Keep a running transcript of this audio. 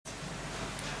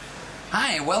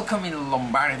Hi, welcome in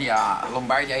Lombardia.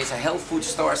 Lombardia is a health food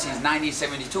store since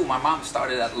 1972. My mom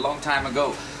started that a long time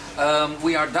ago.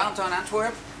 We are downtown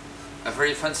Antwerp, a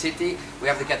very fun city. We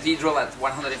have the cathedral at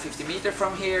 150 meters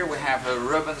from here. We have a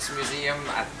Rubens Museum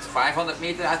at 500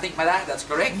 meters. I think, Madame, that's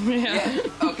correct? Yeah.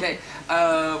 Okay.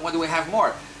 What do we have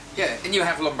more? Yeah, and you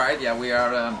have Lombardia. We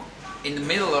are in the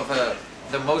middle of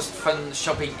the most fun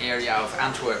shopping area of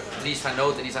Antwerp. Dries van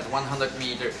Noten is at 100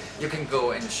 meters. You can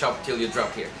go and shop till you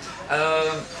drop here.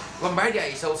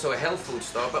 Lombardia is also a health food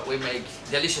store, but we make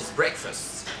delicious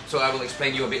breakfasts. So I will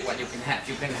explain you a bit what you can have.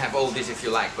 You can have all this if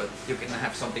you like, but you can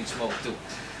have something small too.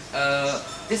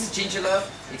 This is ginger love.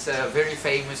 It's a very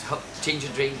famous hot ginger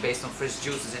drink based on fresh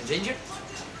juices and ginger.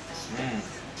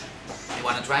 You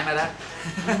want to try, Madame?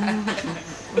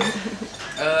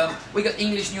 We got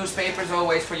English newspapers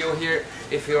always for you here.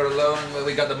 If you're alone,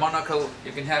 we got the Monocle.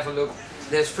 You can have a look.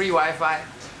 There's free Wi-Fi.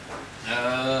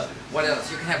 What else?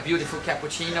 You can have beautiful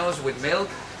cappuccinos with milk.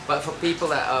 But for people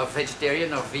that are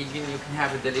vegetarian or vegan, you can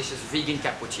have a delicious vegan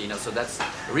cappuccino. So that's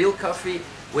real coffee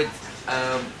with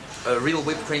a real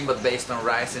whipped cream, but based on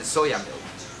rice and soya milk.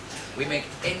 We make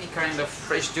any kind of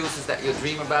fresh juices that you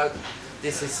dream about.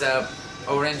 This is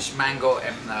orange, mango,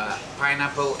 and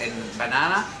pineapple and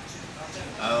banana.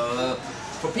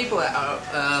 For people that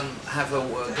have a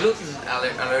gluten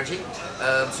allergy,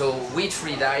 so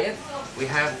wheat-free diet, we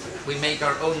make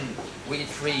our own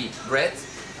wheat-free bread,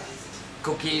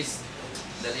 cookies,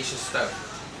 delicious stuff.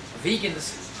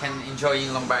 Vegans can enjoy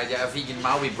in Lombardia a vegan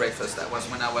Maui breakfast. That was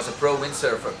when I was a pro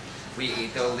windsurfer. We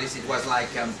ate all this. It was like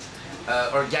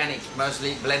organic,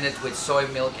 mostly blended with soy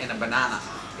milk and a banana.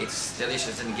 It's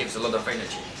delicious and gives a lot of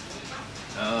energy.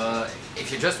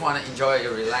 If you just want to enjoy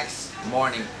a relaxed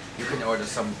morning, you can order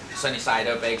some sunny side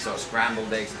up eggs or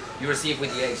scrambled eggs. You receive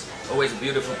with the eggs always a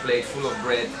beautiful plate full of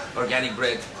bread, organic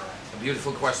bread, a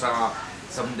beautiful croissant,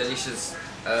 some delicious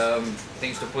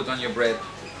things to put on your bread.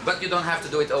 But you don't have to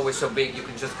do it always so big. You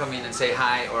can just come in and say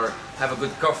hi or have a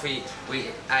good coffee.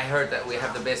 I heard that we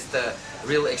have the best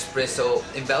real espresso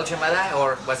in Belgium, Madame,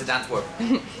 or was it Antwerp?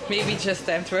 Maybe just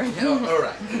Antwerp. Yeah, all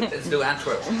right, let's do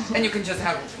Antwerp. And you can just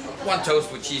have one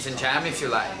toast with cheese and jam if you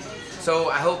like. So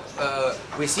I hope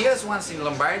we see us once in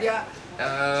Lombardia.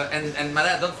 And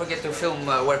Madame, don't forget to film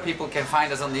where people can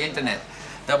find us on the internet.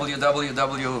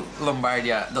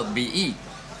 www.lombardia.be.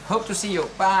 Hope to see you.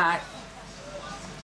 Bye.